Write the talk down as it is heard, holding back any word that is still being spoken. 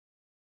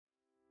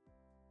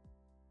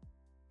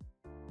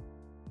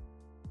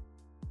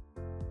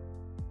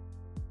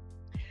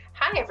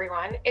Hi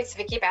everyone, it's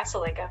Vicki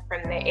Basiliga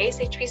from the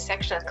ASHP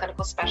section of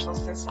Clinical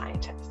Specialists and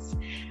Scientists,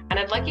 and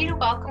I'd like to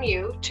welcome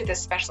you to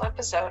this special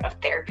episode of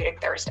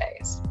Therapeutic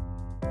Thursdays.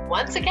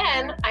 Once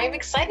again, I am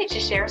excited to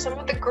share some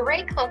of the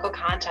great clinical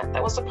content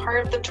that was a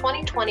part of the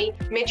 2020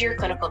 mid-year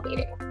clinical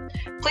meeting.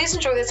 Please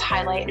enjoy this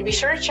highlight and be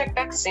sure to check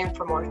back soon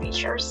for more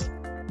features.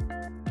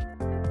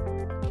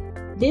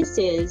 This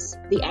is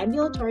the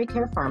ambulatory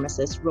care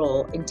pharmacist's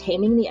role in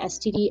taming the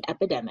STD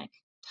epidemic: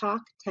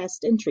 talk,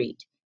 test, and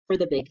treat for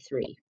the big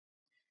three.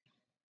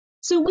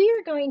 So we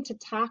are going to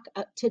talk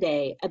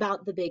today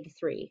about the big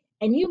three,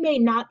 and you may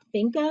not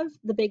think of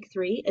the big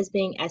three as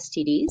being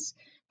STDs,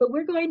 but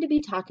we're going to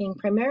be talking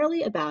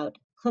primarily about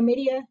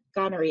chlamydia,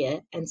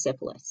 gonorrhea, and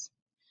syphilis.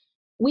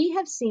 We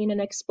have seen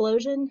an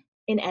explosion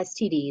in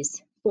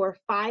STDs for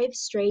 5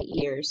 straight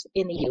years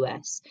in the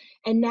US,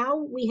 and now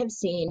we have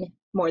seen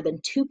more than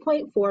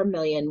 2.4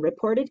 million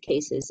reported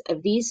cases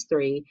of these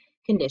three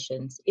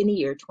conditions in the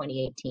year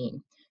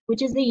 2018,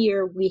 which is the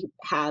year we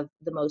have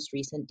the most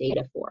recent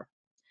data for.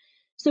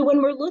 So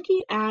when we're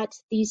looking at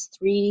these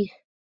three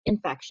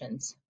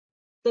infections,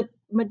 the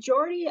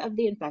majority of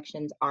the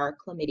infections are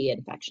chlamydia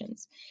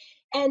infections.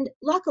 And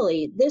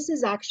luckily, this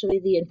is actually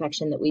the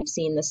infection that we've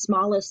seen the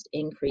smallest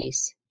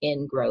increase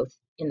in growth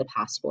in the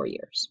past 4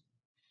 years.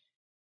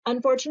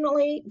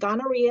 Unfortunately,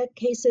 gonorrhea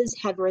cases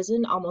have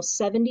risen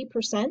almost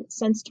 70%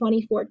 since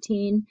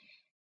 2014,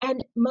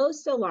 and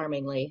most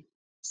alarmingly,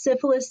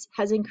 syphilis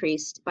has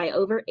increased by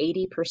over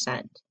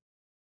 80%.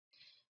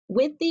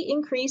 With the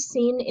increase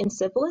seen in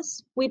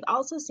syphilis, we've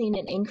also seen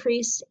an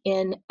increase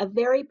in a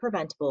very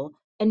preventable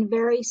and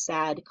very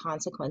sad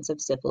consequence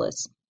of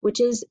syphilis, which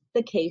is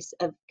the case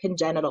of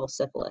congenital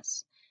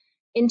syphilis.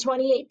 In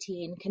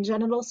 2018,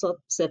 congenital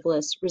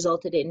syphilis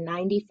resulted in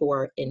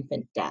 94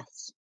 infant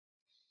deaths.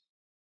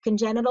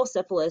 Congenital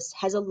syphilis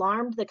has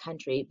alarmed the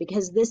country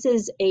because this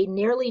is a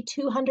nearly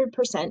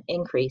 200%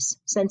 increase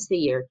since the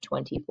year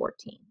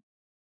 2014.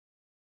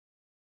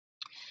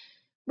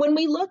 When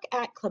we look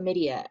at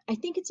chlamydia, I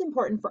think it's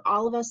important for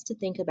all of us to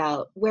think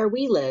about where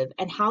we live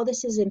and how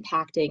this is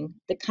impacting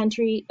the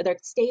country, the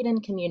state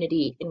and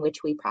community in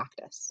which we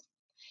practice.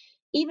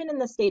 Even in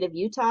the state of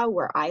Utah,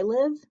 where I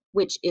live,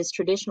 which is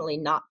traditionally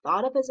not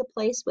thought of as a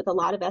place with a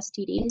lot of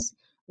STDs,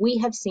 we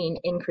have seen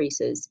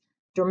increases,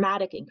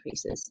 dramatic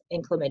increases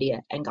in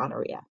chlamydia and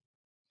gonorrhea.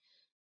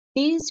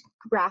 These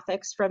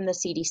graphics from the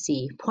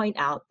CDC point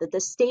out that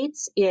the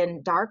states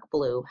in dark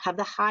blue have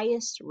the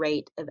highest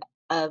rate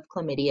of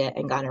chlamydia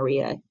and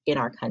gonorrhea in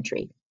our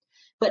country,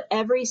 but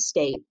every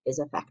state is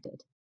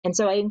affected. And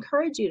so I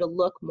encourage you to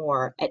look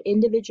more at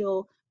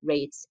individual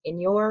rates in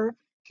your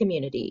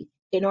community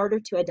in order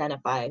to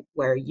identify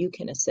where you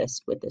can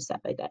assist with this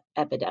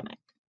epidemic.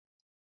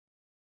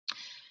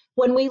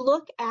 When we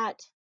look at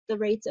the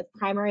rates of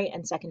primary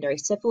and secondary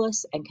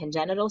syphilis and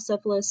congenital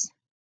syphilis,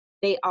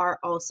 they are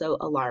also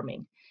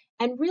alarming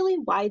and really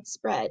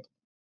widespread.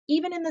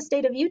 Even in the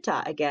state of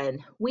Utah,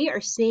 again, we are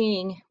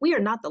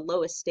not the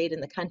lowest state in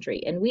the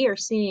country, and we are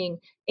seeing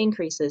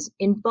increases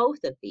in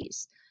both of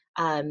these.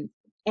 And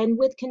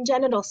with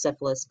congenital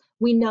syphilis,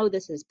 we know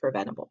this is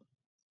preventable.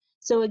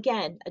 So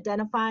again,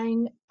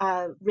 identifying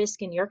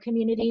risk in your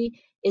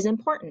community is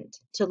important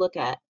to look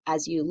at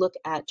as you look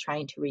at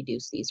trying to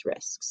reduce these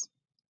risks.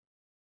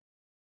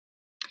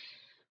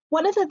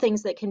 One of the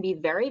things that can be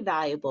very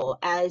valuable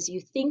as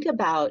you think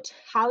about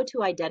how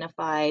to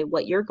identify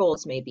what your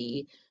goals may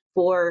be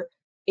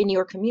in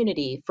your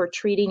community for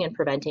treating and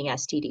preventing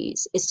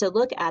STDs is to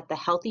look at the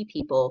Healthy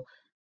People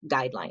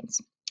guidelines.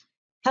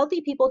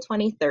 Healthy People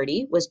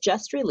 2030 was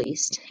just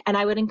released, and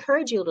I would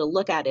encourage you to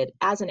look at it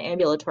as an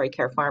ambulatory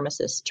care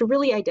pharmacist to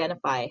really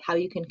identify how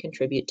you can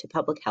contribute to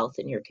public health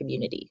in your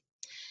community.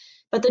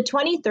 But the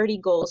 2030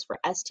 goals for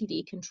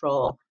STD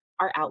control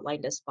are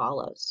outlined as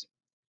follows.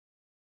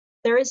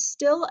 There is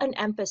still an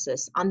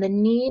emphasis on the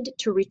need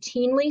to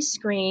routinely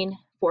screen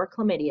for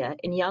chlamydia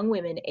in young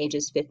women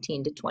ages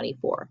 15 to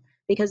 24,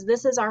 because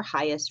this is our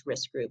highest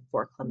risk group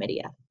for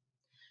chlamydia.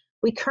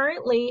 We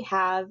currently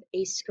have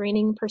a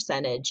screening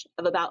percentage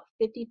of about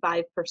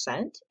 55%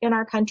 in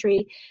our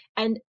country,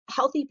 and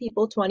Healthy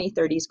People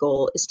 2030's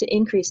goal is to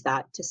increase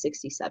that to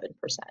 67%.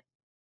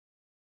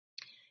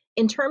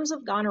 In terms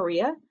of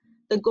gonorrhea,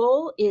 the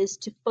goal is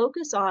to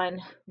focus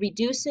on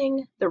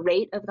reducing the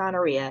rate of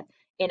gonorrhea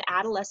in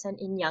adolescent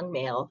and young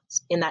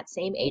males in that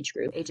same age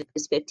group, ages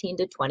 15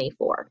 to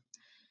 24.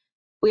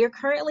 We are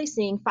currently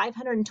seeing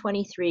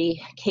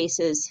 523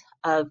 cases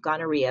of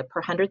gonorrhea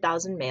per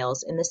 100,000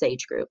 males in this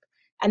age group,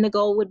 and the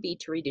goal would be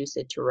to reduce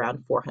it to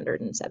around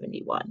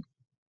 471.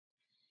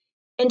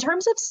 In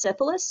terms of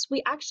syphilis,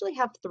 we actually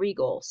have 3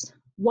 goals.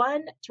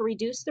 One, to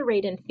reduce the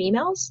rate in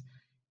females,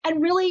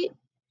 and really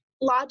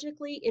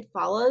logically it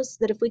follows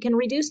that if we can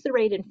reduce the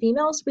rate in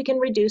females, we can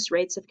reduce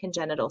rates of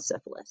congenital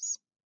syphilis.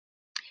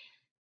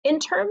 In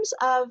terms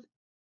of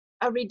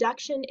a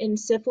reduction in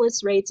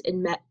syphilis rates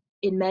in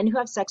men who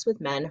have sex with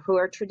men, who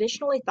are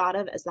traditionally thought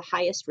of as the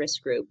highest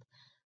risk group,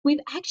 we've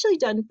actually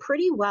done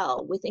pretty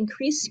well with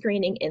increased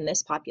screening in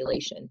this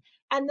population.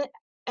 And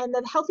And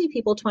the Healthy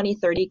People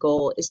 2030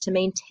 goal is to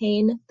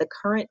maintain the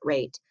current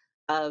rate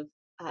of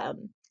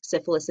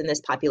syphilis in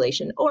this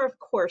population, or of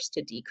course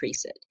to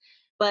decrease it.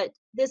 But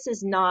this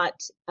is not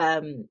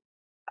a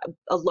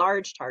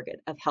large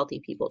target of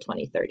Healthy People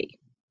 2030.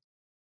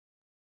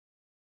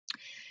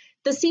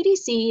 The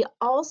CDC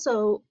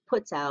also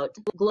puts out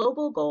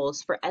global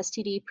goals for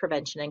STD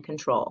prevention and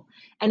control.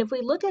 And if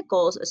we look at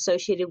goals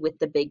associated with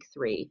the big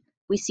three,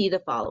 we see the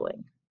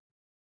following.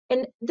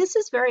 And this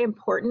is very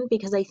important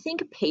because I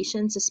think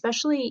patients,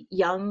 especially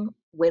young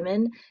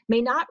women,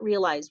 may not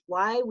realize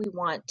why we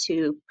want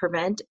to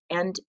prevent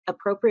and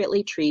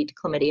appropriately treat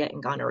chlamydia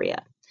and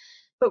gonorrhea.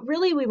 But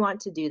really, we want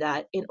to do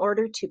that in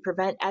order to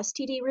prevent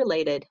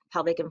STD-related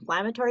pelvic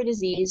inflammatory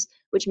disease,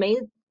 which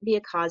may be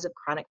a cause of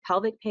chronic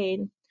pelvic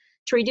pain,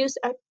 to reduce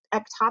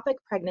ectopic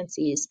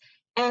pregnancies,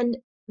 and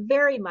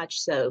very much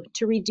so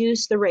to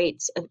reduce the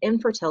rates of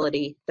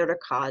infertility that are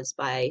caused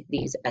by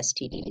these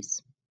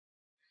STDs.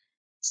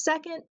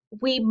 Second,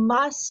 we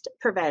must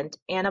prevent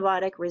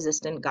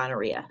antibiotic-resistant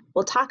gonorrhea.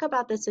 We'll talk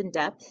about this in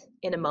depth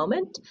in a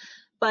moment,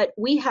 but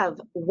we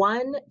have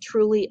one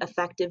truly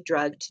effective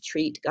drug to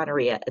treat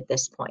gonorrhea at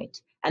this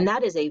point, and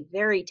that is a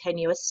very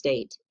tenuous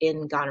state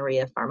in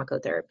gonorrhea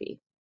pharmacotherapy.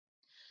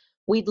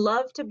 We'd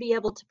love to be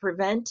able to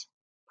prevent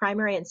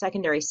primary and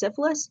secondary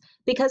syphilis,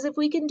 because if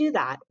we can do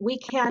that, we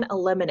can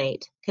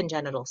eliminate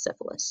congenital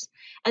syphilis.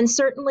 And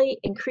certainly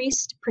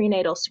increased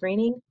prenatal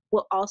screening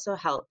will also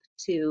help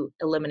to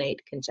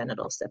eliminate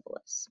congenital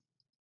syphilis.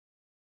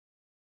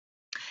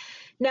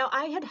 Now,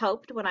 I had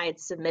hoped when I had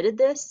submitted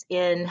this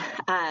in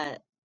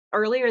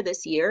earlier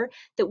this year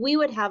that we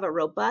would have a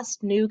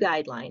robust new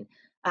guideline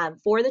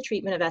for the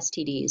treatment of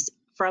STDs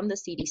from the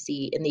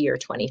CDC in the year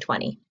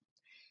 2020.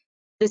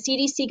 The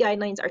CDC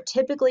guidelines are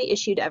typically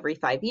issued every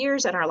 5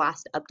 years, and our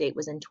last update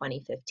was in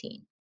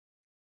 2015.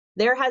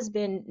 There has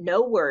been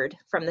no word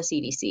from the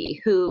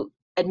CDC, who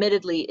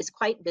admittedly is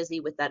quite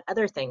busy with that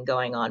other thing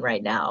going on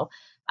right now,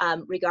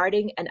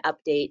 regarding an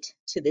update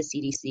to the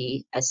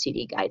CDC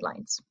STD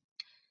guidelines.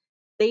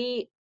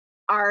 They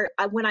are,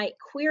 when I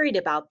queried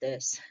about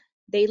this,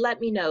 they let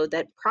me know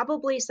that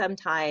probably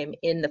sometime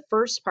in the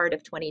first part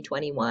of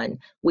 2021,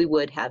 we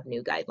would have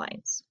new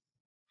guidelines.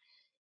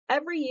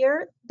 Every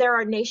year, there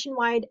are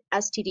nationwide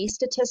STD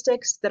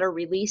statistics that are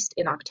released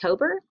in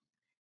October.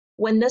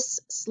 When this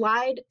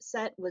slide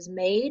set was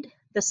made,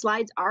 the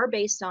slides are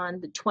based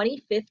on the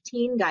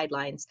 2015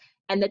 guidelines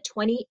and the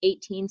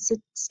 2018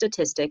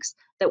 statistics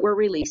that were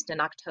released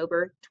in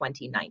October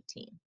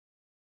 2019.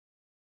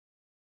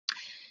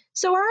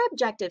 So our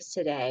objectives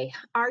today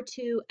are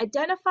to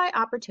identify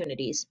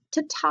opportunities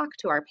to talk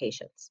to our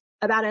patients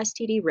about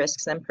STD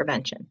risks and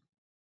prevention.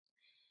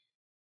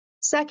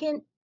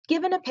 Second,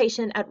 given a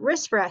patient at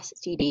risk for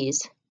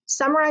STDs,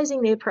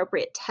 summarizing the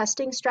appropriate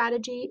testing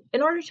strategy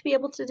in order to be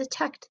able to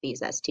detect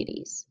these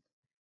STDs.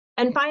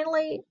 And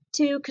finally,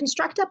 to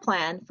construct a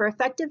plan for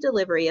effective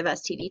delivery of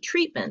STD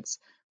treatments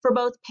for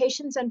both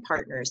patients and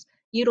partners,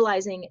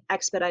 utilizing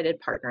expedited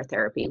partner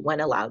therapy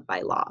when allowed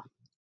by law.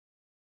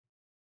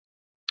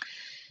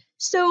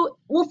 So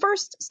we'll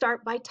first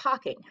start by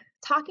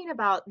talking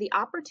about the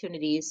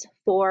opportunities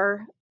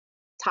for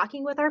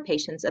talking with our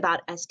patients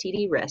about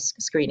STD risk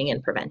screening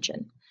and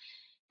prevention.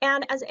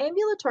 And as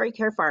ambulatory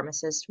care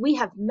pharmacists, we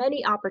have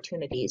many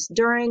opportunities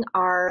during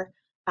our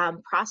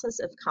process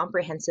of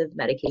comprehensive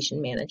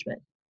medication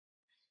management.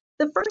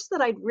 The first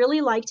that I'd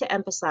really like to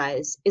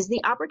emphasize is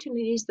the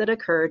opportunities that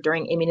occur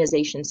during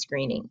immunization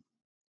screening.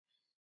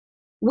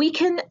 We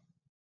can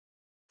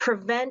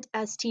prevent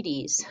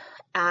STDs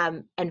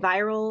and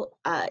viral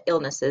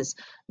illnesses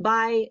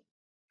by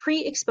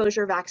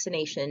pre-exposure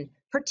vaccination,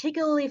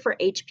 particularly for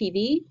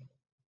HPV,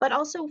 but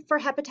also for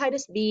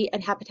hepatitis B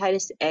and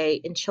hepatitis A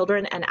in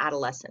children and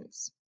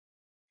adolescents.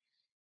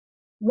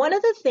 One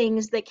of the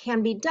things that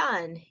can be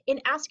done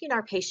in asking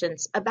our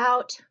patients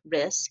about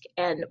risk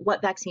and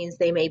what vaccines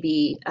they may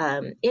be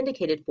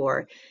indicated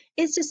for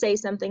is to say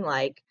something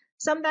like,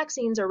 some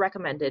vaccines are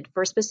recommended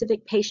for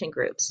specific patient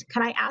groups.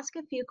 Can I ask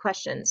a few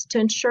questions to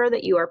ensure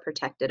that you are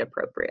protected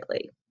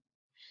appropriately?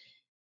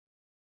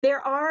 There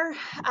are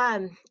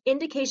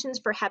indications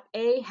for Hep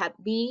A, Hep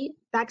B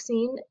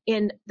vaccine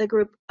in the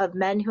group of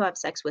men who have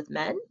sex with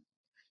men.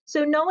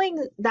 So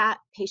knowing that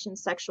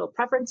patients' sexual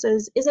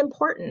preferences is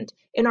important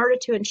in order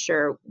to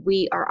ensure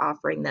we are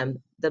offering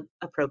them the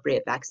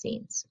appropriate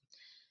vaccines.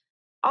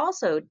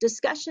 Also,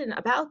 discussion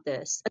about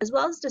this, as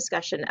well as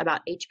discussion about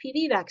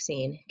HPV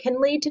vaccine,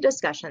 can lead to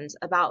discussions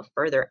about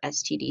further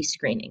STD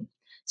screening.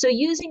 So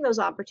using those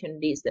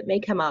opportunities that may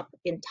come up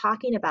in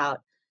talking about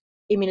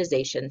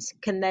immunizations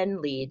can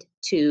then lead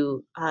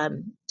to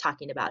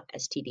talking about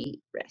STD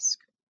risk.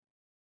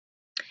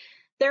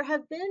 There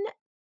have been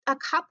a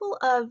couple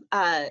of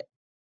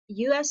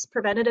U.S.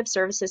 Preventative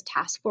Services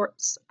Task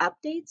Force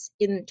updates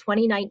in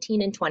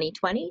 2019 and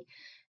 2020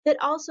 that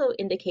also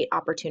indicate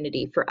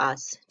opportunity for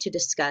us to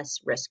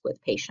discuss risk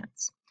with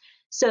patients.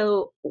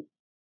 So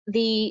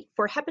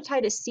for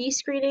hepatitis C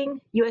screening,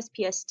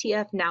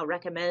 USPSTF now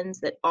recommends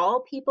that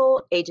all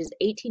people ages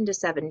 18 to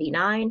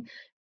 79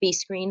 Be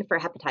screened for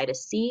hepatitis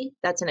C.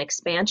 That's an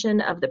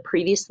expansion of the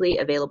previously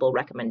available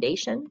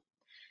recommendation.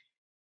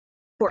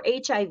 For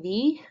HIV,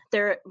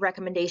 their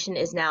recommendation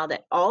is now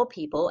that all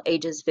people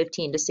ages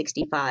 15 to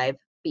 65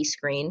 be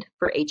screened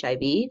for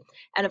HIV,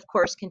 and of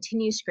course,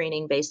 continue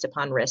screening based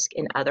upon risk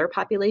in other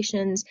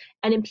populations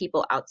and in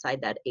people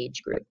outside that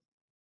age group.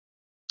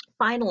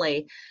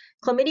 Finally,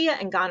 chlamydia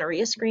and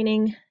gonorrhea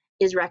screening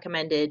is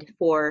recommended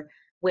for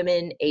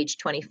women aged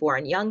 24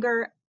 and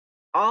younger,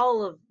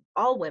 all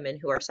women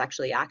who are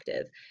sexually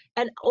active,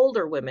 and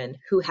older women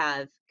who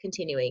have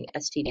continuing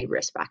STD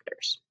risk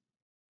factors.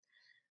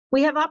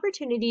 We have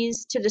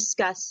opportunities to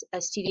discuss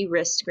STD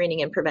risk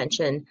screening and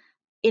prevention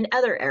in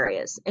other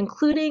areas,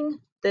 including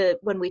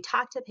when we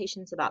talk to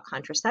patients about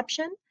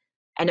contraception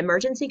and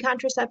emergency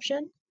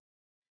contraception,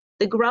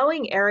 the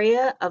growing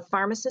area of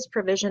pharmacist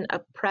provision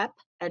of PrEP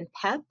and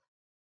PEP,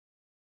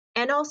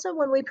 and also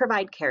when we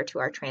provide care to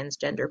our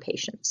transgender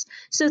patients.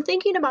 So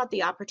thinking about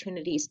the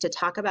opportunities to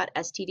talk about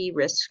STD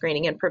risk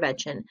screening and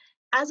prevention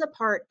as a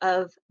part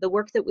of the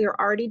work that we are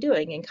already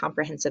doing in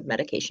comprehensive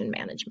medication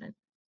management.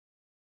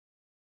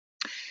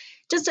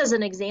 Just as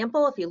an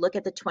example, if you look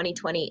at the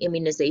 2020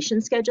 immunization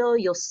schedule,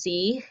 you'll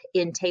see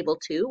in Table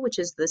 2, which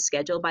is the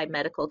schedule by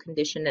medical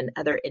condition and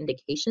other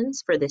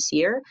indications for this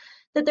year,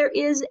 that there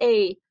is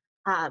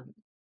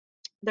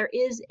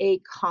a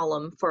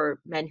column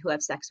for men who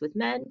have sex with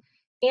men,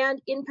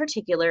 and in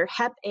particular,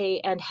 Hep A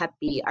and Hep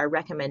B are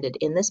recommended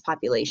in this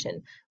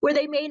population, where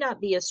they may not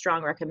be a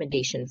strong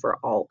recommendation for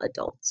all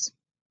adults.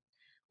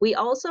 We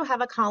also have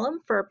a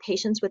column for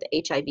patients with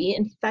HIV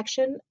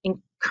infection,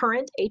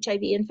 current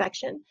HIV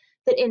infection,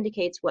 that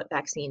indicates what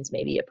vaccines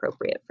may be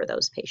appropriate for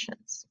those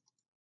patients.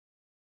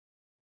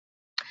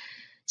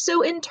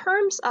 So in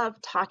terms of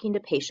talking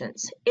to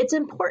patients, it's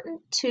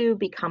important to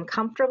become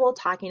comfortable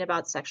talking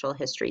about sexual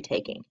history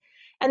taking.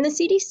 And the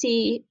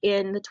CDC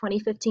in the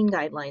 2015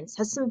 guidelines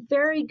has some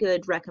very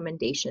good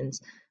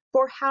recommendations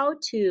for how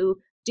to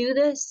do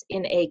this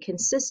in a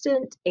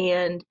consistent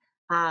and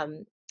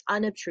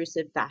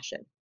unobtrusive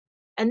fashion.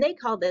 And they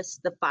call this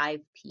the 5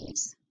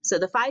 Ps. So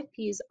the 5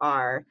 Ps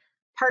are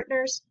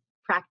partners,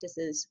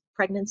 practices,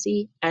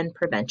 pregnancy, and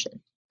prevention,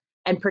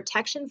 and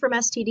protection from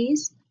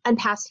STDs and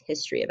past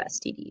history of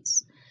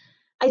STDs.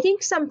 I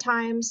think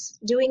sometimes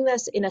doing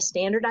this in a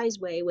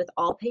standardized way with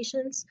all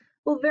patients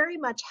will very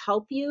much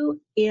help you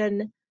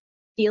in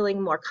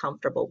feeling more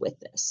comfortable with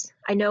this.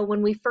 I know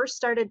when we first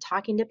started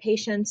talking to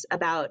patients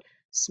about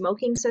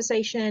smoking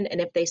cessation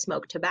and if they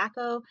smoke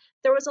tobacco,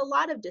 there was a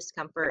lot of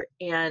discomfort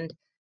and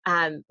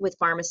with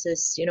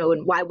pharmacists,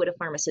 and why would a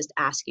pharmacist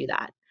ask you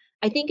that?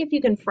 I think if you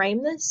can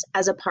frame this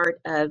as a part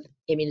of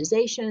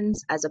immunizations,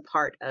 as a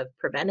part of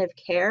preventive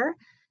care,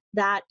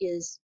 that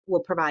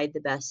will provide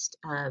the best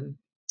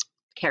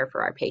care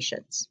for our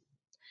patients.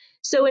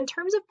 So in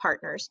terms of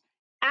partners,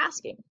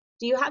 asking,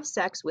 do you have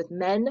sex with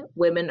men,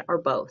 women, or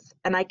both?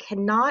 And I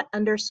cannot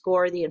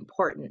underscore the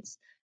importance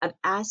of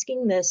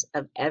asking this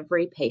of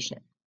every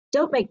patient.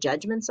 Don't make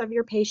judgments of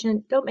your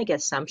patient. Don't make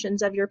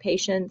assumptions of your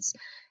patients.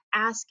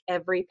 Ask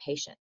every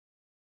patient.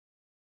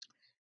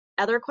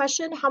 Other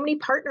question, how many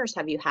partners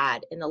have you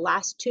had in the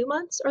last 2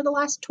 months or the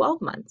last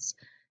 12 months?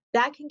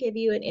 That can give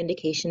you an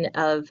indication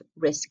of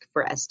risk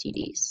for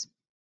STDs.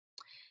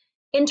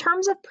 In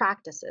terms of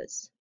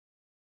practices,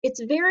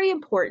 it's very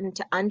important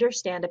to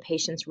understand a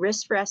patient's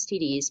risk for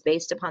STDs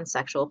based upon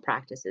sexual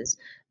practices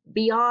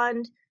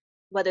beyond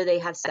whether they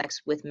have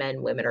sex with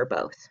men, women, or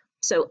both.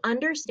 So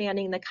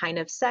understanding the kind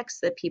of sex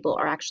that people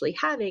are actually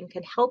having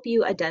can help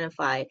you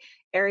identify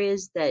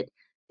areas that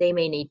they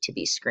may need to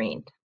be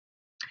screened.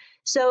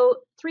 So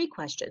 3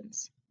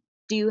 questions.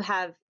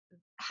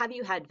 Have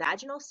you had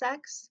vaginal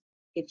sex?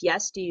 If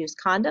yes, do you use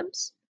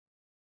condoms?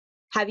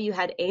 Have you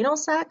had anal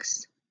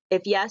sex?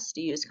 If yes,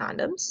 do you use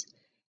condoms?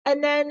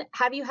 And then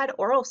have you had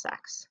oral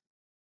sex?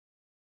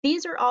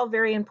 These are all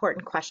very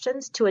important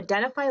questions to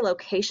identify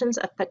locations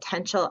of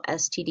potential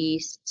STD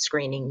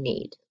screening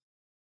need.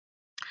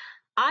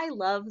 I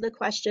love the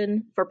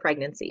question for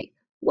pregnancy.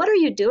 What are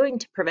you doing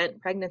to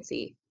prevent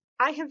pregnancy?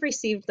 I have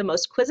received the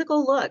most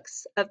quizzical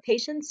looks of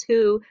patients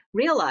who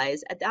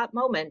realize at that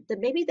moment that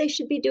maybe they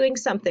should be doing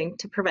something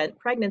to prevent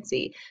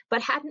pregnancy,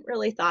 but hadn't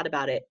really thought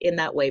about it in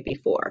that way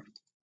before.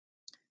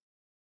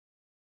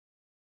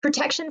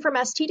 Protection from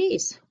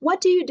STDs. What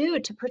do you do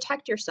to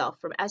protect yourself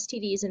from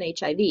STDs and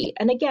HIV?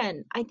 And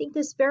again, I think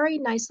this very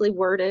nicely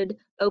worded,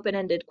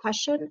 open-ended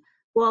question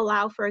will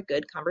allow for a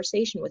good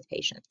conversation with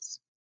patients.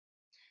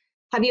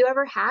 Have you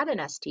ever had an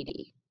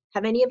STD?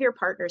 Have any of your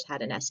partners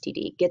had an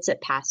STD? Gets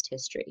at past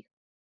history.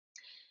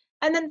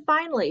 And then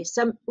finally,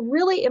 some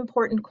really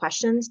important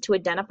questions to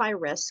identify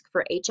risk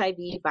for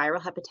HIV,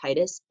 viral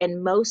hepatitis,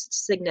 and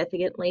most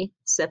significantly,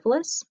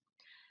 syphilis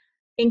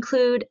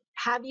include,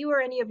 have you or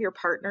any of your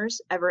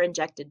partners ever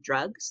injected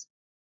drugs?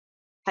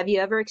 Have you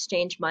ever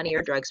exchanged money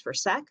or drugs for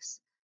sex?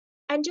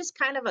 And just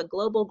kind of a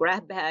global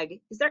grab bag,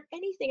 is there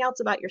anything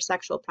else about your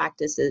sexual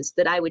practices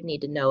that I would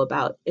need to know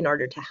about in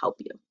order to help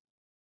you?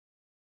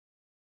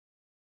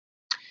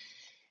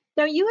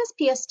 Now,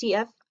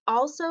 USPSTF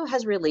also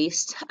has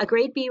released a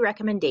grade B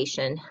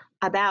recommendation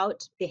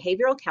about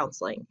behavioral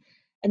counseling,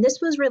 and this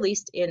was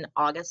released in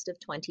August of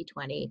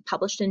 2020,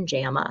 published in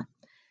JAMA.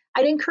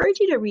 I'd encourage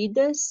you to read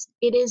this.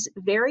 It is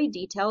very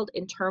detailed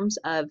in terms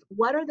of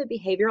what are the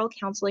behavioral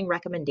counseling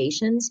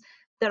recommendations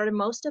that are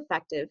most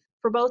effective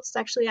for both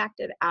sexually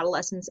active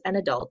adolescents and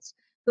adults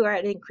who are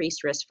at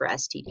increased risk for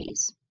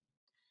STDs.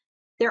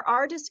 There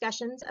are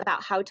discussions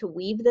about how to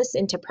weave this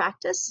into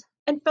practice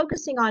and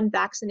focusing on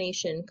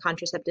vaccination,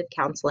 contraceptive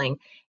counseling,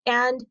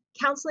 and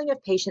counseling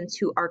of patients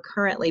who are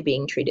currently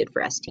being treated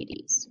for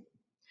STDs.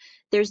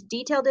 There's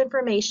detailed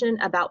information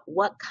about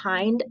what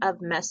kind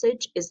of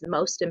message is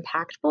most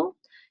impactful.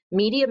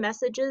 Media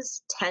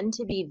messages tend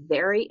to be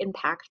very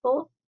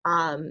impactful,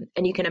 and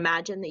you can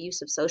imagine the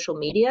use of social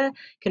media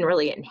can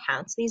really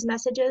enhance these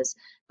messages,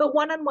 but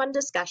one-on-one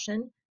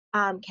discussion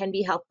can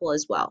be helpful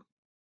as well.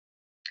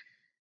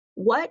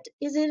 What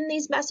is in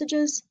these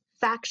messages?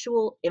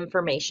 Factual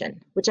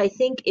information, which I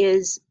think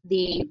is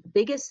the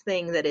biggest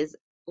thing that is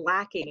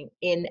lacking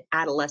in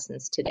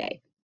adolescence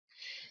today.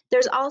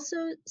 There's also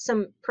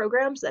some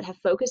programs that have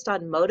focused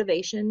on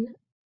motivation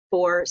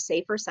for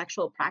safer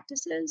sexual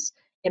practices,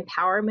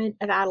 empowerment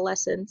of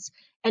adolescents,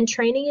 and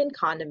training in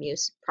condom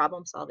use,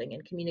 problem solving,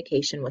 and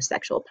communication with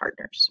sexual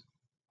partners.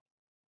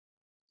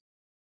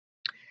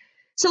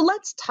 So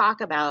let's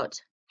talk about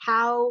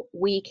how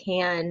we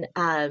can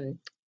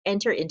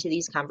enter into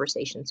these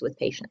conversations with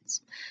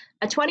patients.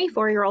 A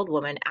 24-year-old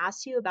woman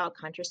asks you about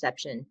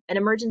contraception and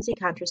emergency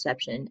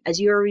contraception as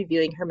you are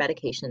reviewing her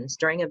medications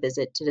during a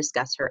visit to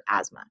discuss her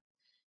asthma.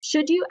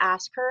 Should you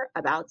ask her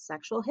about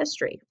sexual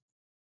history?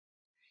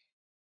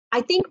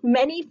 I think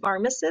many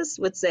pharmacists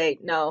would say,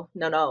 no,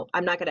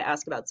 I'm not going to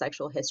ask about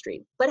sexual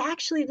history. But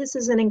actually, this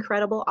is an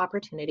incredible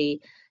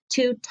opportunity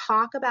to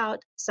talk about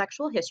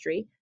sexual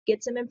history,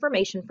 get some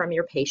information from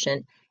your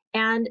patient,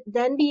 and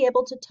then be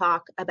able to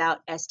talk about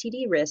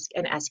STD risk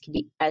and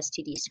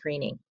STD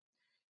screening.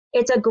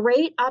 It's a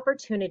great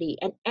opportunity,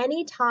 and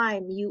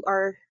anytime you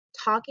are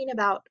talking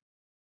about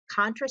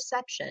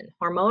contraception,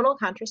 hormonal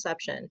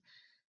contraception,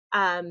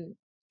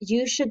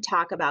 you should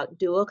talk about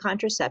dual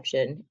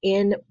contraception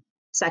in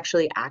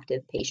sexually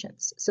active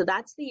patients. So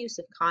that's the use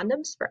of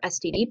condoms for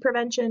STD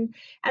prevention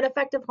and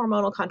effective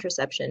hormonal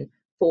contraception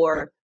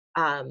for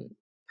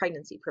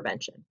pregnancy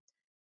prevention.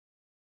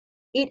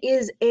 It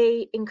is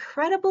an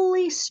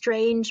incredibly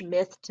strange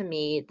myth to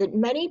me that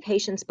many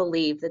patients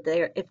believe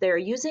that if they're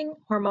using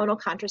hormonal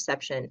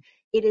contraception,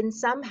 it in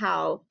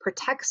somehow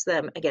protects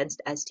them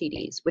against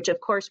STDs, which of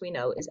course we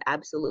know is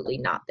absolutely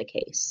not the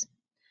case.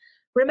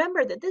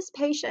 Remember that this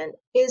patient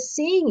is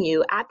seeing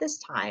you at this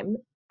time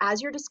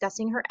as you're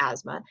discussing her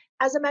asthma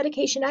as a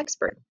medication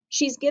expert.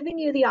 She's giving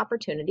you the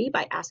opportunity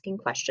by asking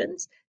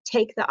questions.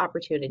 Take the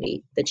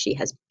opportunity that she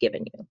has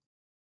given you.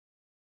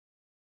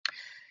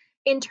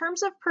 In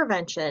terms of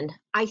prevention,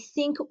 I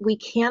think we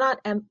cannot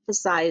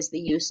emphasize the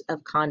use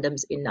of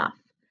condoms enough.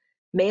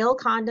 Male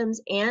condoms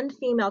and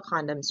female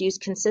condoms used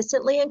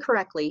consistently and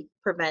correctly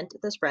prevent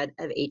the spread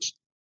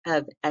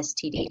of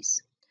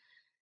STDs.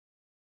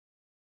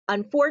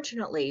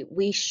 Unfortunately,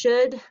 we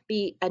should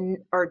be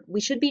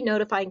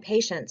notifying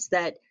patients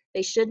that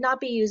they should not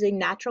be using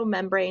natural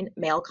membrane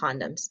male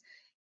condoms.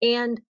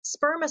 And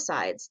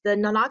spermicides, the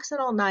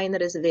nonoxynol 9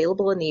 that is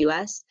available in the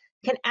US,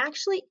 can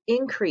actually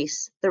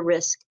increase the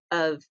risk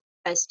of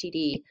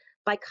STD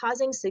by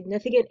causing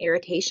significant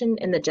irritation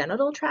in the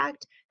genital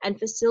tract and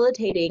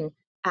facilitating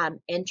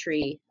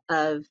entry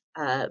of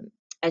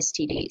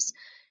STDs.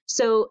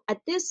 So at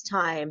this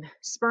time,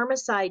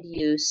 spermicide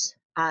use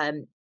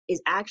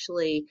is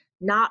actually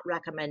not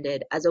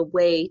recommended as a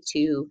way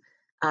to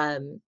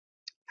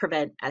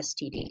prevent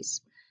STDs.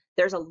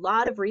 There's a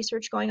lot of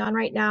research going on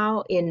right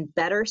now in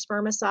better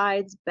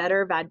spermicides,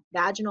 better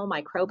vaginal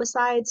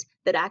microbicides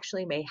that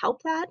actually may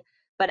help that.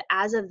 But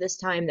as of this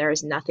time, there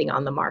is nothing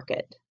on the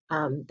market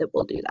that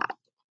will do that.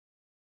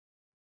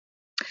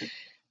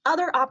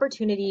 Other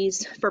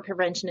opportunities for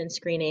prevention and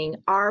screening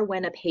are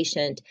when a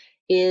patient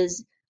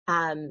is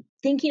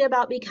thinking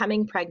about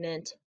becoming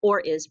pregnant or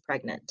is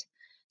pregnant.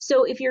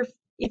 So if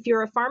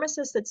you're a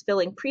pharmacist that's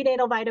filling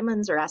prenatal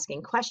vitamins or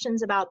asking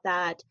questions about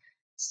that,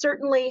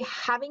 certainly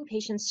having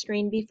patients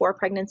screened before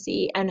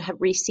pregnancy and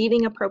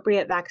receiving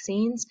appropriate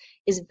vaccines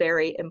is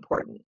very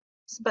important.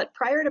 But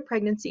prior to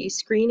pregnancy,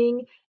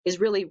 screening is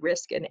really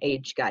risk and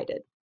age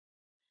guided.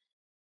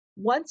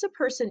 Once a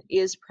person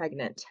is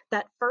pregnant,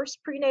 that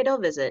first prenatal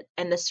visit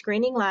and the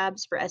screening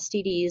labs for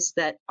STDs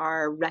that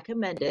are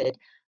recommended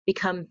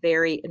become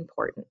very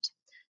important.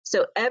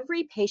 So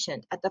every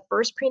patient at the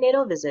first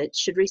prenatal visit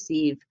should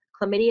receive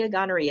chlamydia,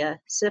 gonorrhea,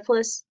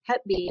 syphilis,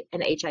 Hep B,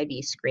 and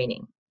HIV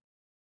screening.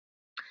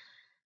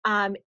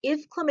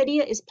 If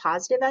chlamydia is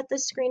positive at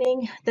this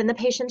screening, then the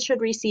patient should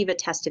receive a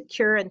tested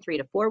cure in 3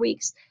 to 4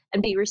 weeks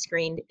and be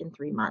rescreened in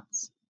 3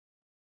 months.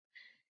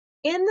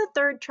 In the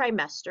third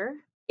trimester,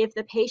 if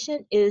the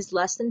patient is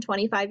less than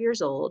 25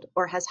 years old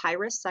or has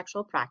high-risk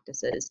sexual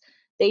practices,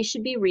 they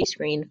should be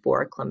rescreened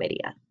for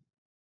chlamydia.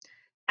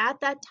 At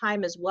that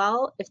time as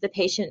well, if the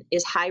patient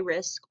is high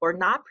risk or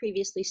not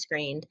previously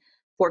screened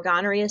For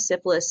gonorrhea,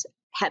 syphilis,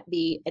 Hep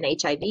B, and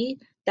HIV,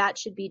 that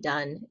should be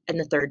done in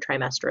the 3rd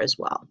trimester as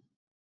well.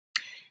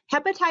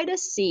 Hepatitis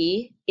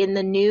C, in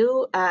the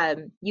new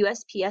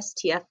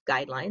USPSTF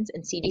guidelines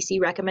and CDC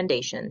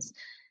recommendations,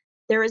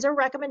 there is a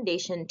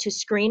recommendation to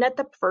screen at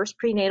the first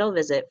prenatal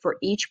visit for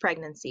each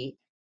pregnancy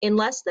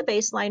unless the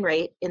baseline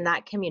rate in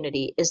that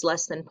community is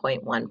less than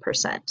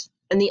 0.1%.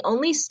 And the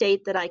only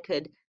state that I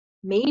could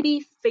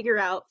maybe figure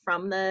out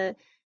from the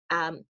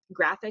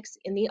graphics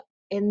in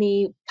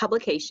the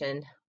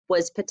publication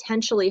was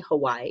potentially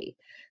Hawaii,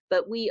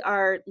 but we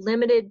are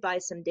limited by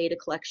some data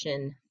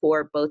collection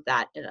for both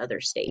that and other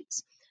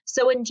states.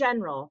 So in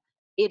general,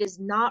 it is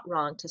not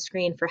wrong to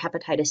screen for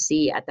hepatitis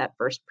C at that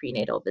first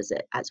prenatal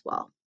visit as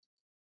well.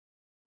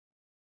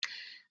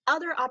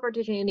 Other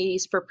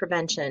opportunities for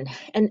prevention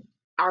and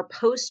our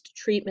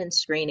post-treatment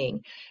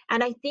screening,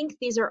 and I think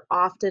these are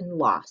often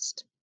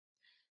lost.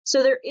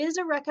 So there is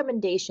a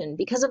recommendation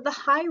because of the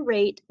high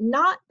rate,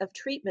 not of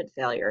treatment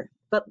failure,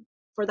 but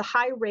for the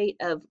high rate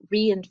of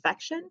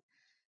reinfection,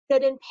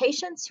 that in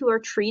patients who are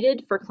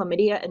treated for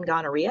chlamydia and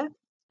gonorrhea,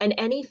 and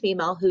any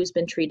female who's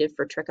been treated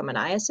for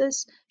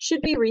trichomoniasis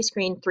should be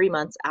rescreened 3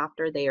 months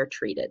after they are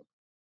treated.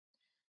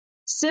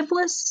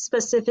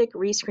 Syphilis-specific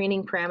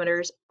rescreening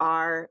parameters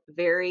are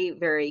very,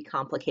 very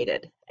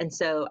complicated. And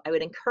so I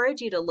would encourage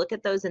you to look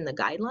at those in the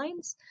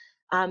guidelines.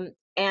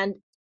 And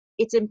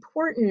it's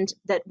important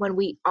that when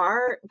we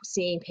are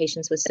seeing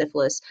patients with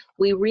syphilis,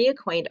 we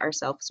reacquaint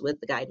ourselves with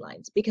the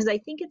guidelines, because I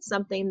think it's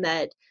something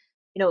that,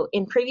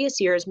 in previous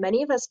years,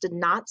 many of us did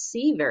not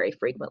see very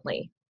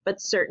frequently,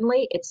 but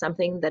certainly it's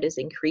something that is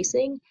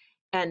increasing.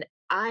 And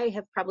I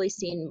have probably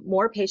seen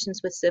more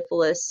patients with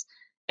syphilis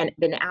and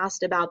been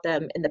asked about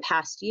them in the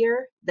past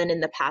year than in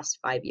the past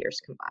 5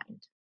 years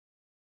combined.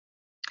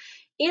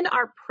 In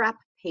our PrEP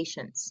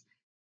patients,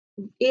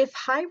 if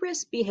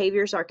high-risk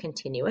behaviors are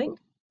continuing,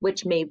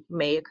 which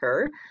may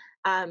occur,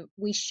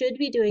 we should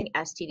be doing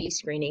STD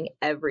screening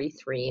every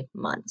 3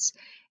 months.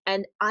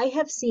 And I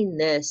have seen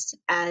this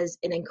as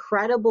an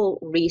incredible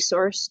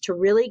resource to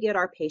really get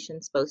our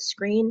patients both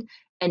screened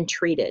and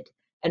treated.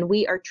 And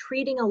we are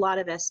treating a lot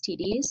of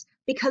STDs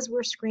because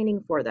we're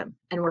screening for them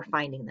and we're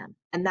finding them.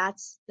 And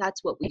that's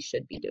what we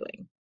should be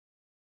doing.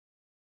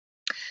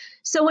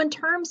 So in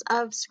terms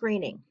of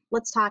screening,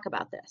 let's talk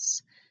about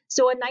this.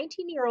 So a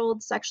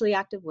 19-year-old sexually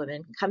active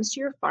woman comes to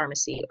your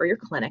pharmacy or your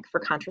clinic for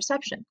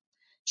contraception.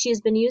 She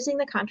has been using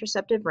the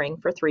contraceptive ring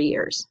for 3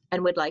 years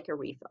and would like a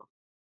refill.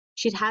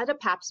 She'd had a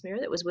pap smear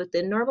that was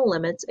within normal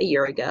limits a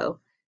year ago.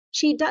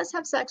 She does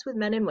have sex with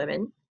men and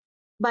women,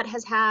 but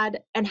has had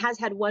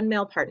one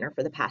male partner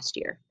for the past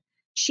year.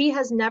 She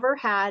has never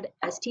had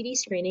STD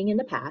screening in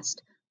the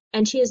past,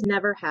 and she has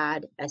never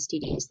had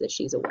STDs that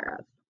she's aware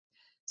of.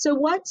 So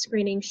what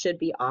screening should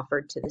be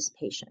offered to this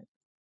patient?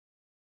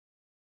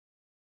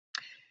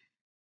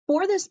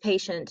 For this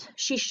patient,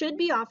 she should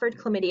be offered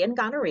chlamydia and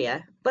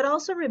gonorrhea, but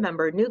also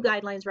remember, new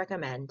guidelines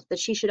recommend that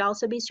she should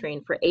also be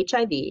screened for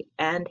HIV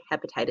and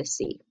hepatitis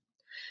C.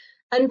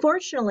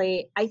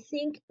 Unfortunately, I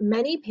think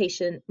many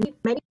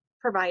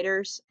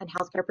providers and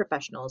healthcare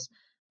professionals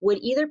would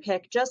either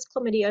pick just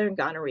chlamydia and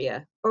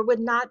gonorrhea or would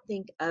not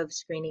think of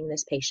screening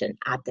this patient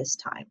at this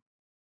time.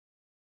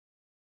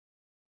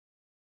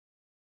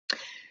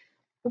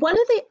 One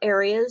of the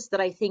areas that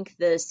I think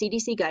the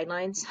CDC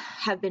guidelines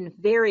have been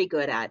very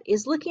good at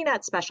is looking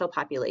at special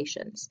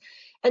populations.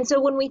 And so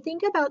when we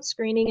think about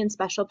screening in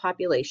special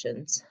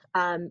populations,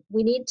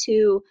 we need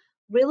to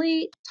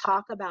really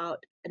talk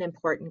about an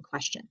important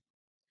question.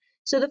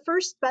 So the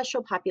first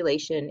special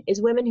population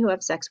is women who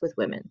have sex with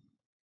women.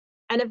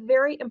 And a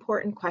very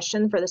important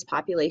question for this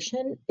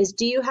population is,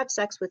 do you have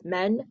sex with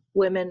men,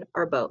 women,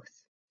 or both?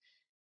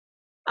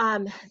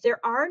 There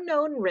are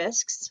known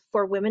risks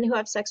for women who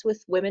have sex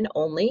with women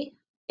only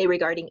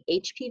regarding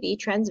HPV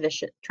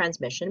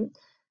transmission.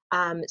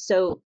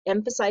 So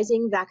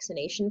emphasizing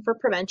vaccination for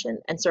prevention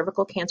and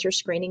cervical cancer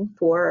screening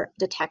for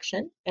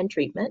detection and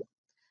treatment.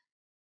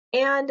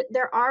 And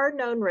there are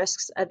known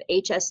risks of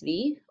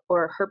HSV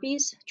or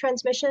herpes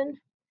transmission,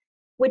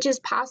 which is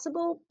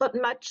possible, but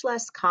much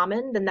less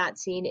common than that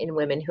seen in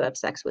women who have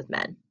sex with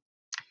men.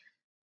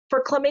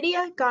 For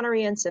chlamydia,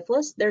 gonorrhea, and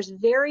syphilis, there's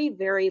very,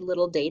 very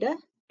little data,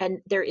 and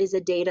there is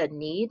a data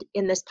need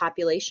in this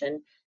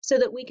population so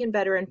that we can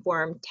better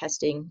inform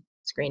testing,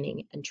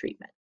 screening, and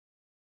treatment.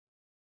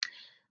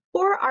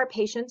 For our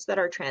patients that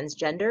are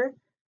transgender,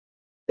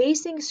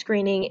 basing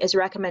screening is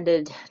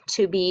recommended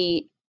to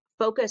be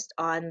focused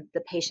on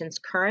the patient's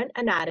current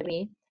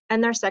anatomy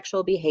and their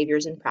sexual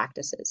behaviors and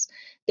practices.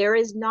 There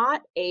is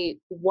not a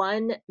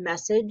one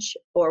message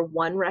or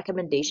one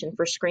recommendation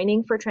for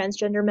screening for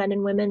transgender men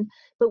and women,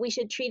 but we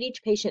should treat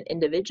each patient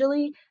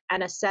individually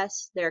and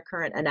assess their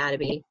current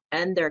anatomy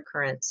and their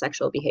current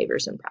sexual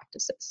behaviors and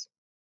practices.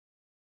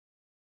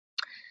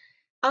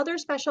 Other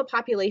special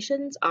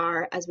populations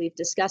are, as we've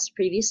discussed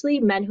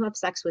previously, men who have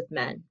sex with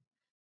men.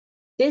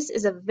 This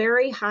is a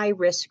very high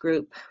risk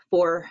group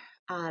for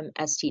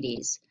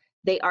STDs.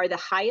 They are the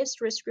highest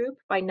risk group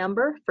by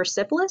number for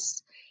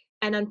syphilis,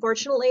 and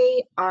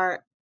unfortunately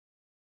are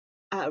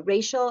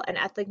racial and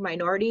ethnic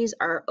minorities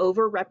are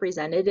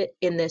overrepresented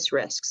in this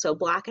risk. So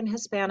Black and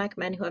Hispanic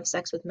men who have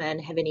sex with men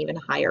have an even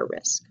higher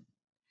risk.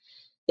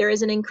 There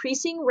is an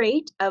increasing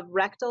rate of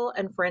rectal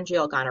and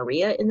pharyngeal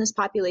gonorrhea in this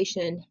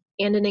population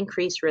and an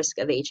increased risk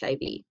of HIV.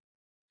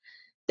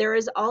 There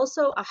is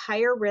also a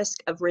higher risk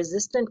of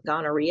resistant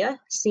gonorrhea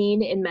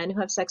seen in men who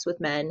have sex with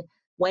men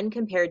when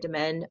compared to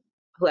men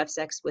who have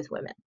sex with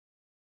women.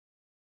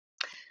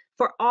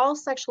 For all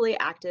sexually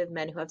active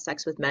men who have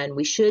sex with men,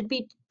 we should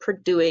be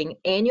doing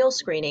annual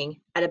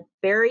screening at a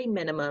very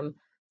minimum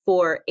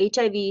for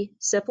HIV,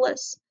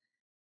 syphilis,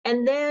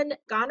 and then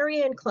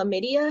gonorrhea and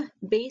chlamydia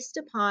based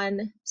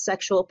upon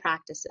sexual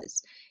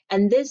practices.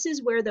 And this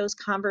is where those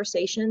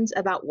conversations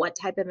about what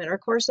type of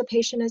intercourse a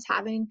patient is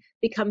having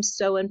become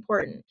so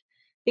important.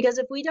 Because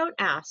if we don't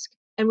ask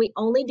and we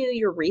only do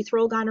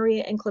urethral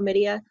gonorrhea and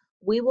chlamydia,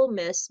 we will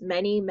miss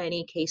many,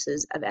 many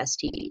cases of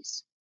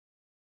STDs.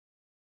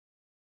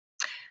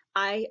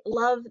 I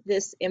love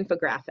this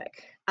infographic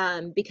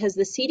because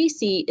the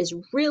CDC is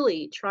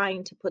really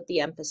trying to put the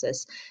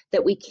emphasis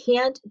that we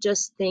can't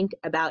just think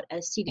about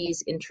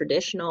STDs in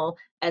traditional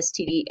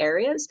STD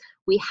areas.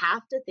 We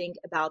have to think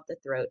about the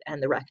throat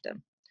and the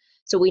rectum.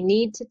 So we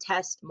need to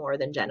test more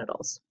than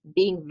genitals,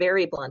 being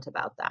very blunt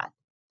about that.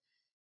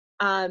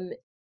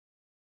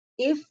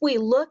 If we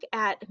look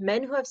at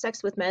men who have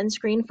sex with men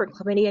screened for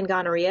chlamydia and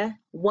gonorrhea,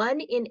 1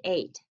 in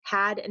 8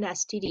 had an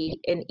STD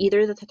in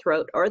either the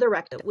throat or the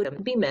rectum.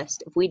 Would be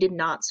missed if we did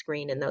not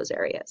screen in those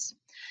areas.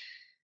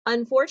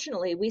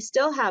 Unfortunately, we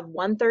still have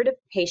 1/3 of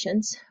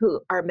patients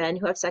who are men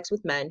who have sex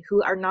with men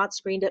who are not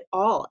screened at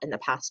all in the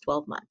past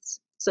 12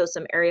 months. So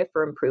some area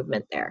for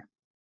improvement there.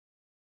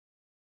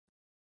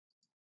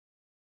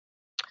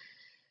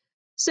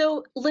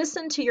 So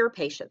listen to your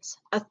patients.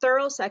 A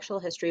thorough sexual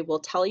history will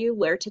tell you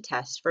where to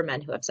test for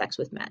men who have sex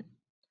with men.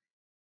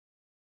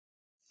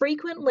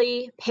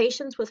 Frequently,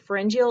 patients with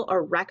pharyngeal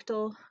or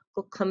rectal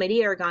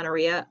chlamydia or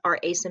gonorrhea are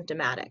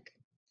asymptomatic.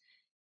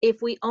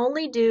 If we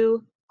only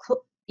do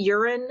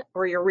urine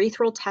or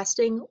urethral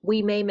testing,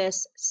 we may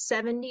miss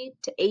 70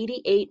 to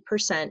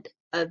 88%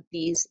 of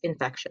these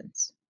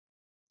infections.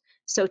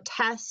 So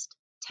test,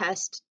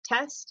 test,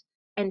 test,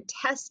 and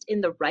test in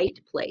the right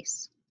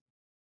place.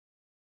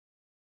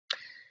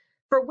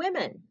 For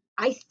women,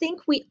 I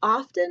think we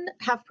often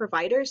have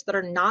providers that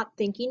are not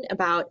thinking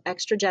about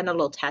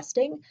extragenital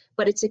testing,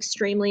 but it's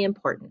extremely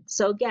important.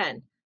 So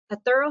again, a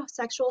thorough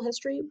sexual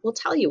history will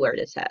tell you where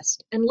to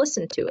test and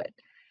listen to it.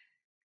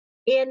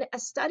 In a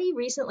study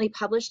recently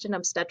published in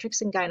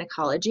Obstetrics and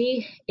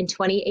Gynecology in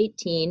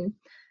 2018,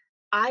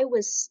 I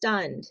was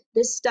stunned.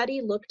 This study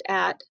looked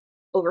at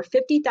over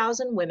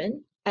 50,000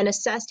 women and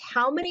assessed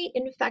how many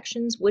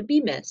infections would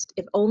be missed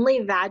if only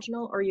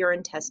vaginal or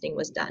urine testing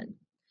was done.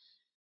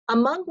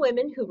 Among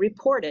women who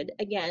reported,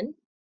 again,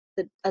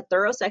 a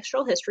thorough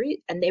sexual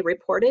history, and they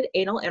reported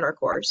anal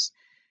intercourse,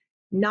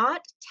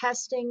 not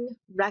testing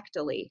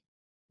rectally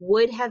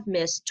would have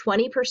missed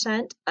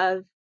 20%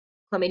 of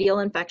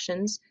chlamydial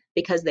infections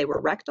because they were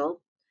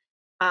rectal,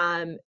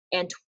 and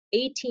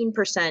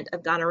 18%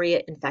 of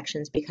gonorrhea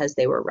infections because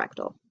they were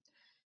rectal.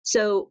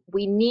 So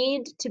we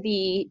need to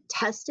be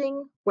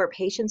testing where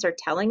patients are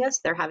telling us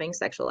they're having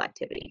sexual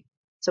activity.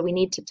 So we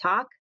need to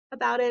talk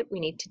about it, we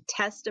need to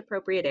test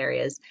appropriate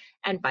areas,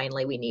 and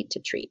finally, we need to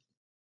treat.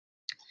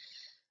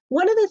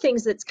 One of the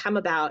things that's come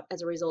about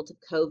as a result of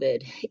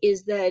COVID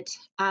is that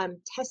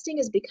testing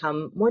has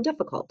become more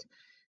difficult.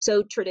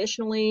 So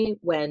traditionally,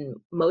 when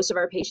most of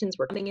our patients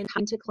were coming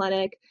into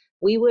clinic,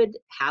 we would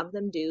have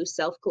them do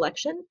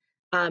self-collection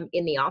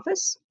in the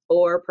office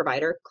or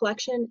provider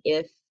collection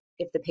if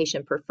the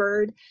patient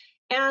preferred,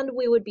 and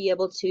we would be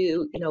able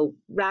to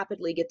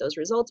rapidly get those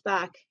results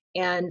back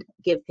and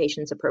give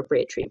patients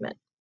appropriate treatment.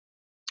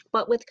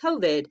 But with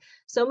COVID,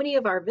 so many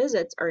of our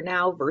visits are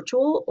now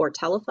virtual or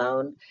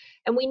telephone,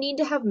 and we need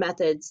to have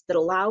methods that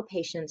allow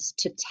patients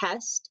to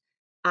test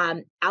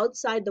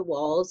outside the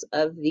walls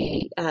of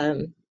the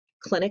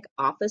clinic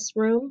office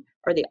room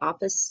or the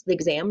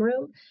exam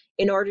room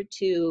in order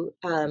to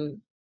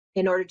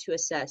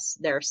assess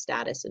their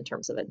status in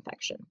terms of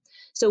infection.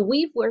 So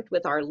we've worked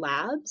with our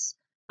labs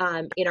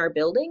in our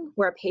building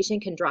where a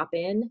patient can drop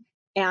in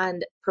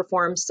and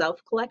perform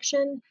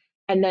self-collection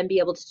and then be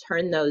able to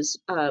turn those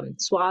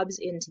swabs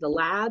into the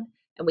lab,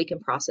 and we can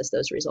process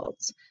those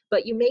results.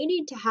 But you may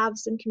need to have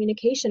some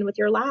communication with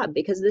your lab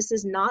because this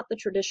is not the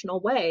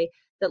traditional way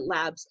that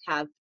labs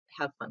have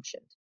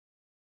functioned.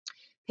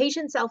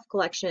 Patient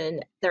self-collection,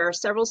 there are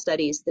several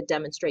studies that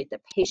demonstrate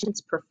that patients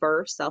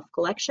prefer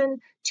self-collection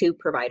to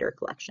provider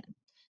collection.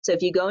 So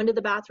if you go into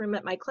the bathroom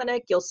at my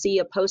clinic, you'll see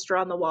a poster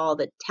on the wall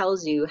that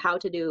tells you how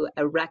to do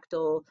a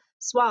rectal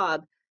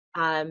swab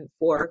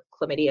for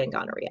chlamydia and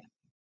gonorrhea.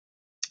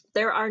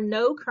 There are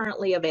no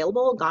currently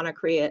available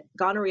gonorrhea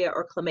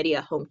or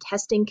chlamydia home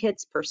testing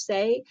kits per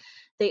se.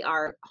 They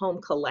are home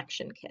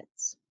collection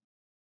kits.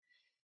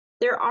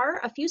 There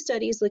are a few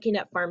studies looking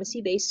at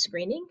pharmacy-based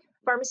screening.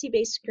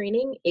 Pharmacy-based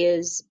screening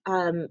is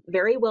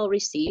very well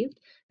received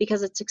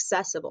because it's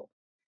accessible.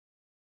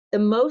 The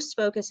most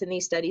focus in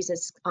these studies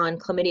is on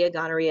chlamydia,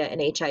 gonorrhea,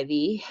 and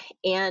HIV.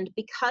 And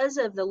because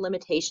of the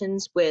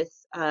limitations with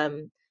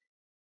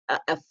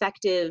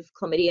effective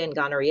chlamydia and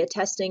gonorrhea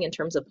testing in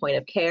terms of point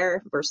of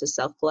care versus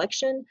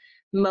self-collection,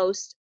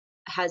 most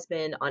has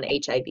been on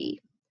HIV.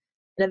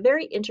 In a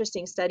very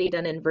interesting study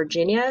done in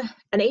Virginia,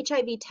 an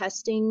HIV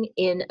testing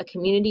in a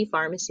community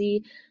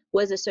pharmacy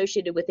was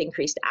associated with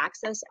increased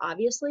access,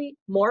 obviously,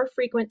 more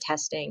frequent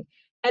testing,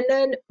 and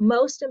then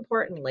most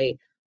importantly,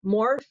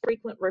 more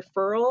frequent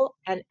referral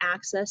and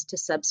access to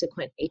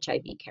subsequent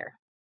HIV care.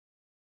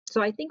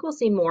 So I think we'll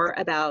see more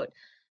about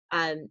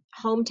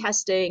home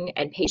testing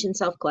and patient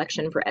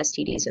self-collection for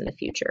STDs in the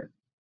future.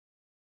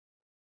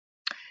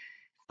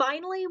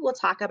 Finally, we'll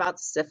talk about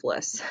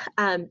syphilis.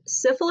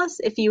 Syphilis,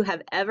 if you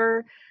have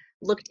ever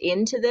looked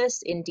into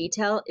this in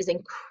detail, is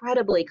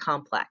incredibly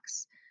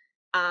complex.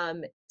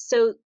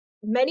 So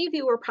many of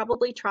you were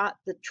probably taught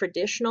the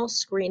traditional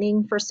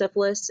screening for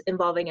syphilis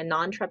involving a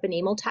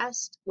non-treponemal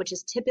test, which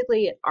is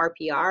typically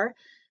RPR,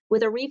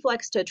 with a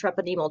reflex to a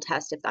treponemal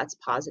test if that's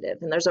positive.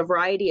 And there's a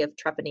variety of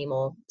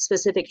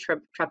specific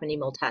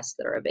treponemal tests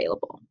that are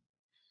available.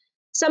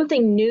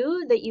 Something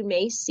new that you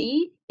may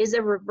see is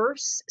a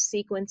reverse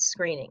sequence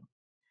screening.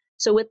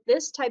 So with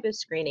this type of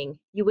screening,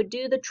 you would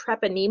do the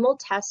treponemal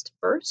test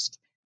first,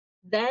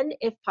 then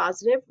if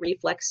positive,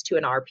 reflex to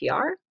an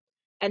RPR,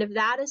 and if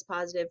that is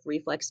positive,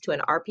 reflex to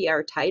an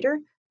RPR titer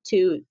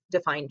to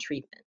define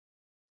treatment.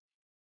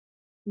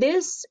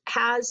 This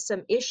has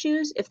some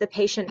issues. If the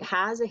patient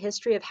has a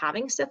history of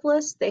having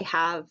syphilis, they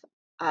have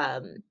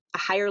a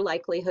higher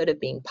likelihood of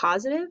being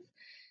positive,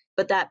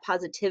 but that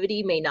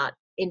positivity may not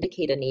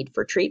indicate a need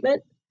for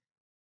treatment.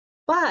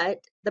 But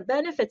the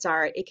benefits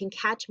are it can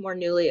catch more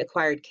newly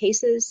acquired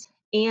cases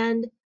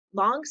and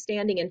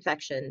long-standing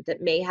infection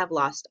that may have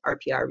lost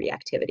RPR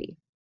reactivity.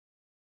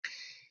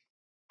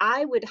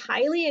 I would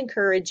highly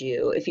encourage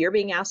you, if you're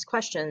being asked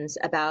questions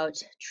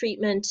about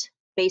treatment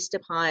based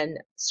upon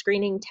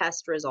screening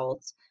test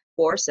results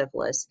for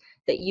syphilis,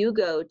 that you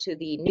go to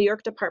the New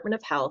York Department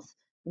of Health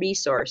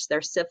resource,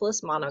 their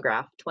Syphilis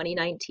Monograph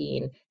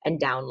 2019,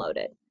 and download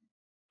it.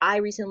 I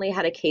recently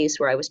had a case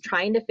where I was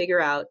trying to figure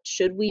out,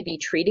 should we be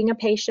treating a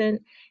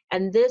patient?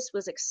 And this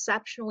was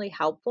exceptionally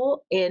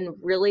helpful in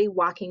really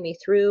walking me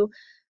through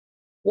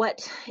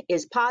what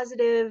is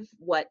positive,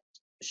 what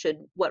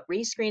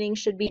rescreening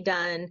should be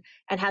done,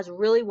 and has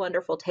really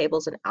wonderful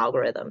tables and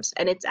algorithms.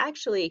 And it's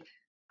actually,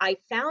 I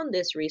found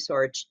this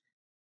resource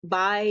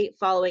by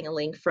following a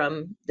link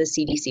from the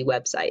CDC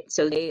website.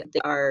 So they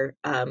are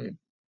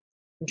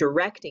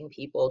directing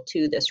people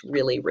to this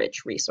really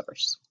rich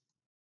resource.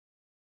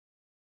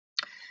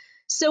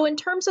 So in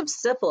terms of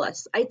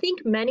syphilis, I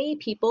think many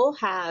people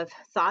have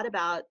thought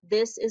about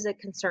this is a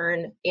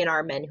concern in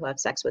our men who have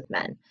sex with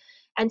men.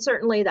 And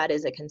certainly that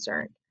is a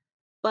concern.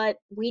 But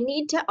we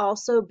need to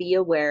also be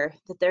aware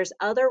that there's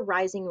other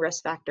rising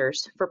risk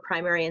factors for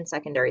primary and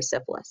secondary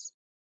syphilis.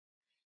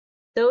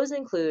 Those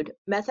include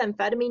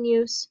methamphetamine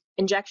use,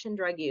 injection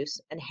drug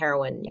use, and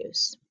heroin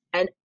use.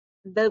 And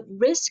the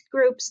risk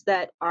groups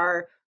that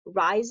are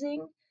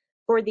rising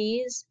for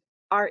these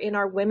are in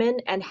our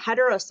women and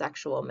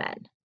heterosexual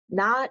men,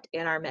 not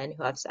in our men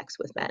who have sex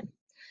with men.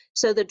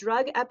 So the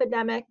drug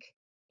epidemic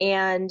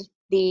and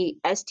the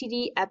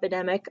STD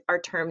epidemic are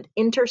termed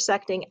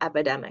intersecting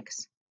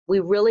epidemics. We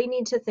really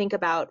need to think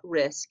about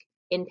risk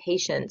in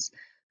patients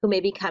who may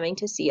be coming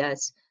to see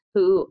us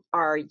who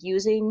are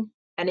using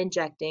and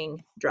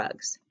injecting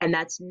drugs. And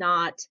that's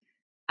not,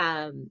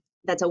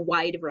 that's a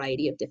wide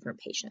variety of different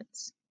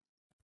patients.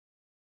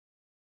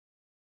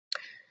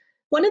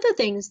 One of the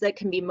things that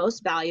can be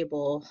most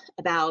valuable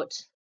about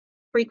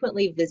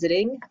frequently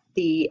visiting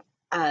the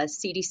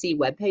CDC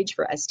webpage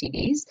for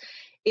STDs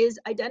is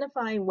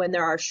identifying when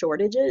there are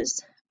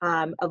shortages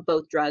of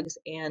both drugs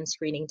and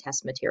screening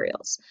test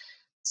materials.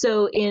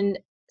 So in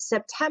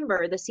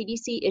September, the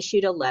CDC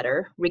issued a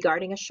letter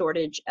regarding a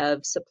shortage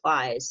of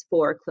supplies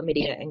for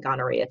chlamydia and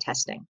gonorrhea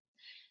testing.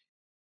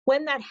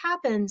 When that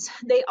happens,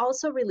 they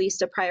also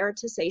released a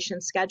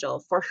prioritization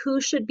schedule for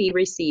who should be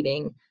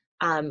receiving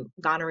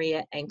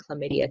gonorrhea and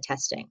chlamydia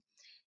testing.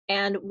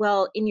 And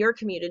well, in your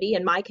community,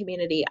 in my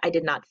community, I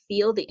did not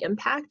feel the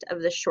impact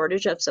of the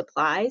shortage of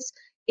supplies.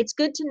 It's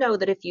good to know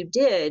that if you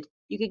did,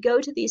 you could go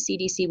to the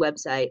CDC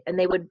website and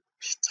they would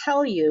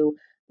tell you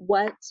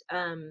what,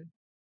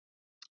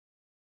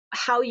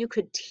 how you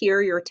could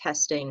tier your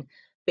testing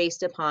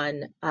based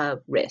upon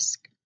risk.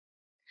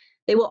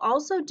 They will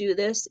also do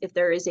this if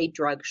there is a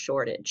drug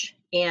shortage.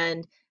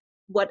 And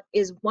what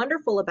is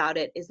wonderful about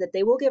it is that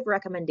they will give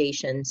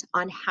recommendations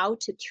on how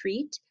to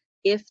treat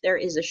if there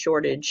is a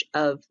shortage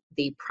of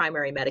the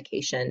primary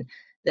medication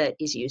that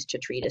is used to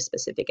treat a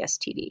specific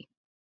STD.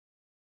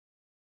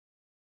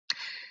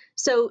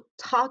 So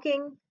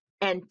talking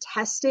and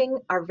testing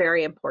are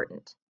very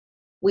important.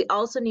 We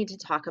also need to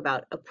talk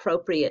about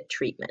appropriate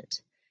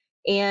treatment.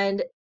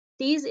 And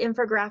these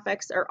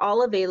infographics are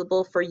all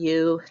available for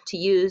you to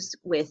use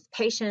with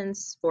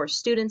patients, for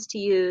students to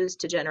use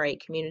to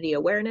generate community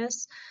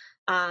awareness.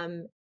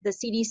 the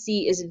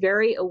CDC is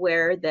very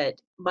aware that,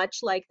 much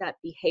like that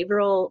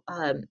behavioral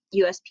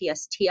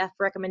USPSTF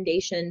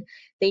recommendation,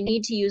 they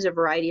need to use a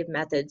variety of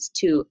methods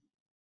to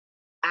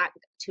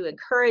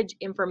encourage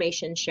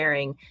information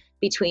sharing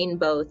between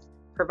both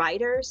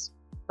providers,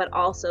 but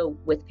also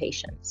with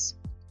patients.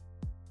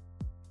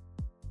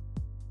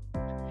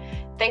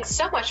 Thanks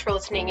so much for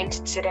listening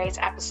into today's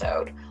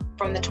episode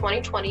from the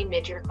 2020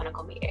 Mid-Year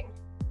Clinical Meeting.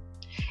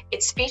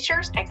 It's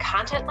features and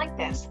content like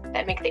this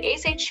that make the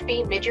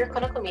ASHP Mid-Year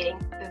Clinical Meeting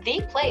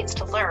the place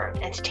to learn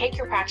and to take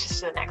your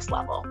practice to the next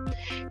level.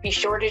 Be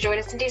sure to join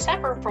us in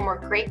December for more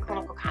great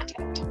clinical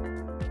content.